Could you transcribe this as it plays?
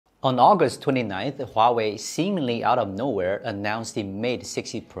On August 29th, Huawei, seemingly out of nowhere, announced the Mate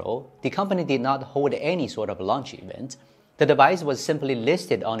 60 Pro. The company did not hold any sort of launch event. The device was simply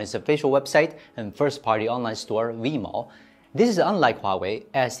listed on its official website and first-party online store, Vmall. This is unlike Huawei,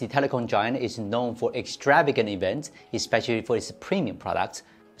 as the telecom giant is known for extravagant events, especially for its premium products.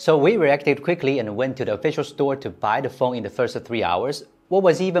 So we reacted quickly and went to the official store to buy the phone in the first 3 hours. What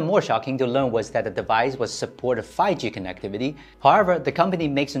was even more shocking to learn was that the device was supported 5G connectivity. However, the company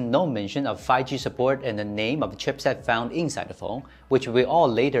makes no mention of 5G support and the name of the chipset found inside the phone, which we all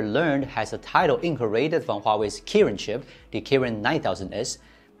later learned has a title incorporated from Huawei's Kirin chip, the Kirin 9000s.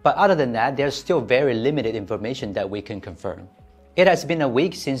 But other than that, there's still very limited information that we can confirm. It has been a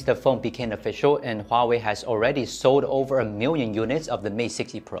week since the phone became official, and Huawei has already sold over 1 million units of the Mate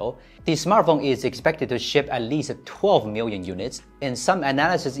 60 Pro. The smartphone is expected to ship at least 12 million units, and some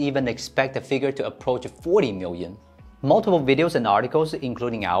analysts even expect the figure to approach 40 million. Multiple videos and articles,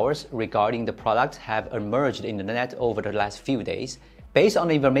 including ours, regarding the product have emerged in the net over the last few days. Based on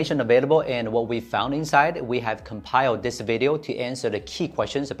the information available and what we found inside, we have compiled this video to answer the key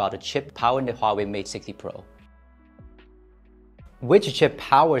questions about the chip powering the Huawei Mate 60 Pro. Which chip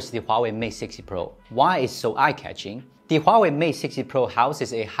powers the Huawei Mate 60 Pro? Why is it so eye-catching? The Huawei Mate 60 Pro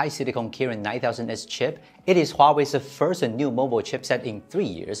houses a Hisilicon Kirin 9000s chip. It is Huawei's first new mobile chipset in 3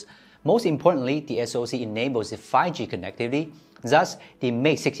 years. Most importantly, the SoC enables 5G connectivity. Thus, the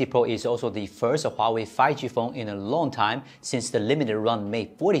Mate 60 Pro is also the first Huawei 5G phone in a long time since the limited-run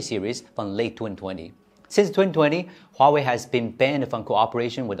Mate 40 series from late 2020. Since 2020, Huawei has been banned from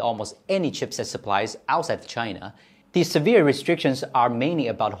cooperation with almost any chipset suppliers outside China. These severe restrictions are mainly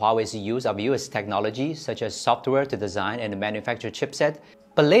about Huawei's use of US technology, such as software to design and manufacture chipset.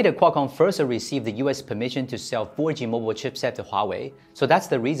 But later, Qualcomm first received the US permission to sell 4G mobile chipset to Huawei. So that's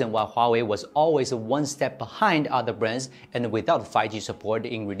the reason why Huawei was always one step behind other brands and without 5G support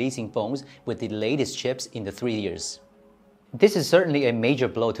in releasing phones with the latest chips in the 3 years. This is certainly a major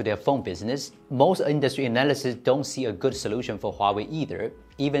blow to their phone business. Most industry analysts don't see a good solution for Huawei either,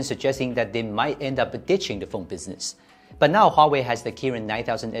 even suggesting that they might end up ditching the phone business. But now Huawei has the Kirin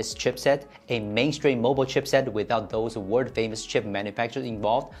 9000s chipset, a mainstream mobile chipset without those world-famous chip manufacturers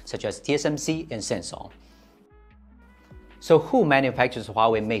involved, such as TSMC and Samsung. So who manufactures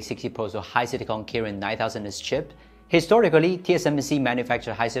Huawei Mate 60 Pro's Hisilicon Kirin 9000s chip? Historically, TSMC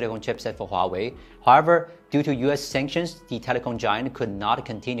manufactured Hisilicon chipset for Huawei. However, due to US sanctions, the telecom giant could not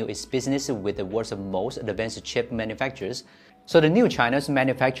continue its business with the world's most advanced chip manufacturers. So the new China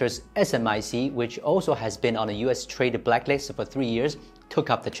manufactures SMIC, which also has been on a US trade blacklist for 3 years, took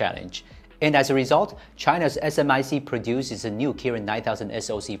up the challenge. And as a result, China's SMIC produces a new Kirin 9000s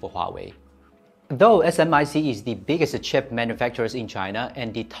SoC for Huawei. Though SMIC is the biggest chip manufacturers in China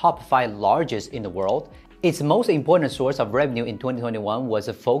and the top 5 largest in the world, its most important source of revenue in 2021 was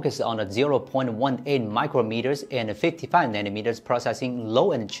a focus on a 0.18 micrometers and 55 nanometers processing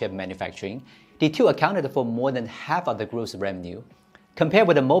low-end chip manufacturing. The two accounted for more than half of the group's revenue. Compared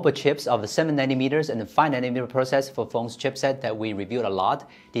with the mobile chips of 7 nanometers and 5 nanometer process for phones chipset that we reviewed a lot,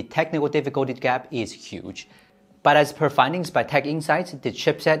 the technical difficulty gap is huge. But as per findings by Tech Insights, the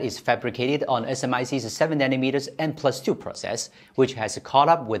chipset is fabricated on SMIC's 7 nanometers N+2 process, which has caught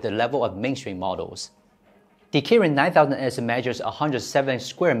up with the level of mainstream models. The Kirin 9000s measures 107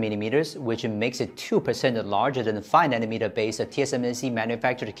 square millimeters, which makes it 2% larger than the 5nm based TSMC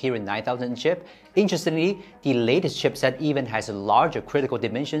manufactured Kirin 9000 chip. Interestingly, the latest chipset even has larger critical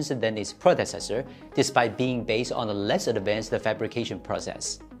dimensions than its predecessor, despite being based on a less advanced fabrication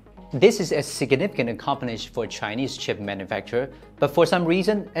process. This is a significant accomplishment for a Chinese chip manufacturer, but for some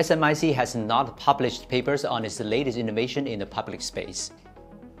reason, SMIC has not published papers on its latest innovation in the public space.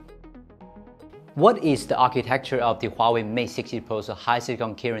 What is the architecture of the Huawei Mate 60 Pro's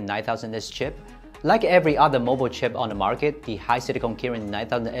Hisilicon Kirin 9000s chip? Like every other mobile chip on the market, the Hisilicon Kirin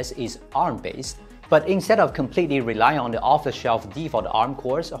 9000s is ARM-based. But instead of completely relying on the off-the-shelf default ARM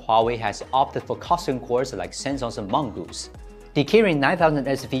cores, Huawei has opted for custom cores like Samsung's Mongoose. The Kirin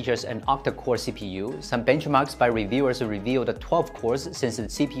 9000s features an octa-core CPU. Some benchmarks by reviewers revealed 12 cores since the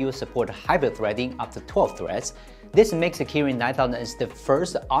CPU supports hybrid threading up to 12 threads. This makes the Kirin 9000s the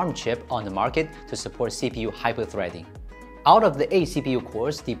first ARM chip on the market to support CPU hybrid threading. Out of the 8 CPU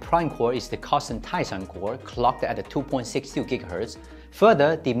cores, the prime core is the custom Tisan core, clocked at 2.62 GHz.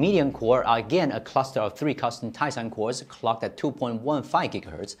 Further, the median core are again a cluster of 3 custom Tisan cores, clocked at 2.15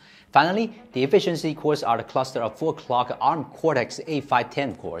 GHz. Finally, the efficiency cores are the cluster of 4-clock ARM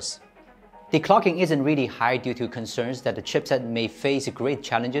Cortex-A510 cores. The clocking isn't really high due to concerns that the chipset may face great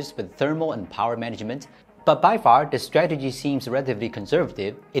challenges with thermal and power management. But by far, the strategy seems relatively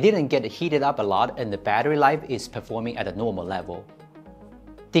conservative. It didn't get heated up a lot and the battery life is performing at a normal level.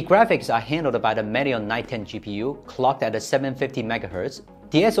 The graphics are handled by the Medion 910 GPU, clocked at 750 MHz.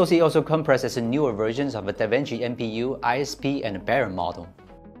 The SoC also compresses newer versions of the DaVinci NPU, ISP, and Baron model.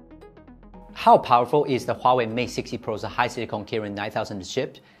 How powerful is the Huawei Mate 60 Pro's Hisilicon Kirin 9000s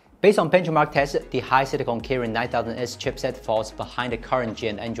chip? Based on benchmark tests, the Hisilicon Kirin 9000s chipset falls behind the current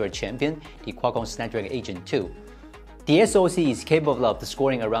gen Android champion, the Qualcomm Snapdragon 8 Gen 2. The SoC is capable of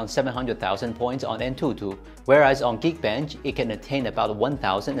scoring around 700,000 points on AnTuTu, whereas on Geekbench, it can attain about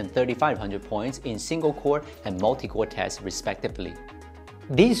 1,000 and 3,500 points in single-core and multi-core tests respectively.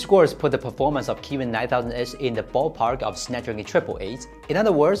 These scores put the performance of Kirin 9000s in the ballpark of Snapdragon 888. In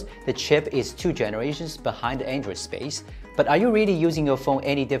other words, the chip is 2 generations behind the Android space. But are you really using your phone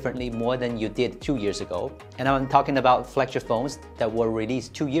any differently more than you did 2 years ago? And I'm talking about flagship phones that were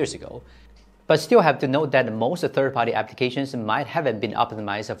released 2 years ago. But still have to note that most third-party applications might haven't been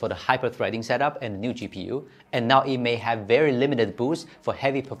optimized for the hyper-threading setup and the new GPU, and now it may have very limited boost for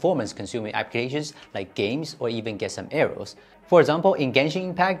heavy performance-consuming applications like games or even get some errors. For example, in Genshin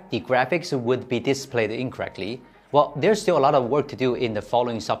Impact, the graphics would be displayed incorrectly. Well, there's still a lot of work to do in the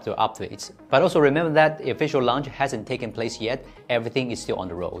following software updates. But also remember that the official launch hasn't taken place yet, everything is still on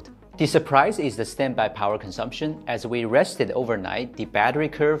the road. The surprise is the standby power consumption. As we rested overnight, the battery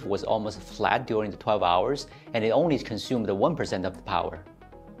curve was almost flat during the 12 hours, and it only consumed 1% of the power.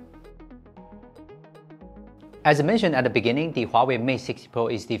 As mentioned at the beginning, the Huawei Mate 60 Pro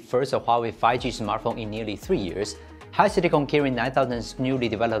is the first Huawei 5G smartphone in nearly 3 years. Hisilicon Kirin 9000's newly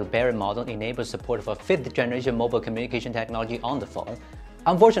developed Baron model enables support for 5th generation mobile communication technology on the phone.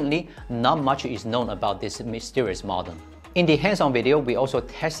 Unfortunately, not much is known about this mysterious model. In the hands-on video, we also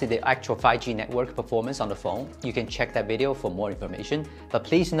tested the actual 5G network performance on the phone. You can check that video for more information, but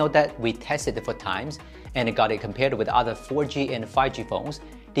please note that we tested it for times and got it compared with other 4G and 5G phones.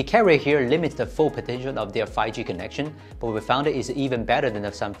 The carrier here limits the full potential of their 5G connection, but we found it is even better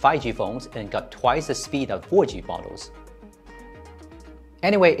than some 5G phones and got twice the speed of 4G models.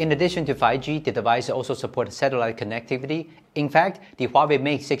 Anyway, in addition to 5G, the device also supports satellite connectivity. In fact, the Huawei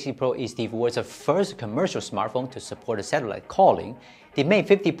Mate 60 Pro is the world's first commercial smartphone to support satellite calling. The Mate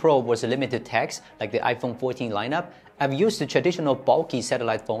 50 Pro was limited to text, like the iPhone 14 lineup. I've used the traditional bulky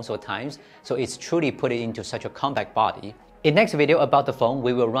satellite phones for times, so it's truly put it into such a compact body. In next video about the phone,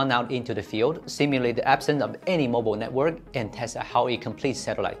 we will run out into the field, simulate the absence of any mobile network, and test how it completes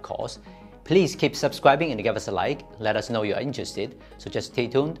satellite calls. Please keep subscribing and give us a like. Let us know you're interested. So just stay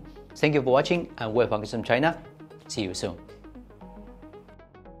tuned. Thank you for watching, and welcome to China. See you soon.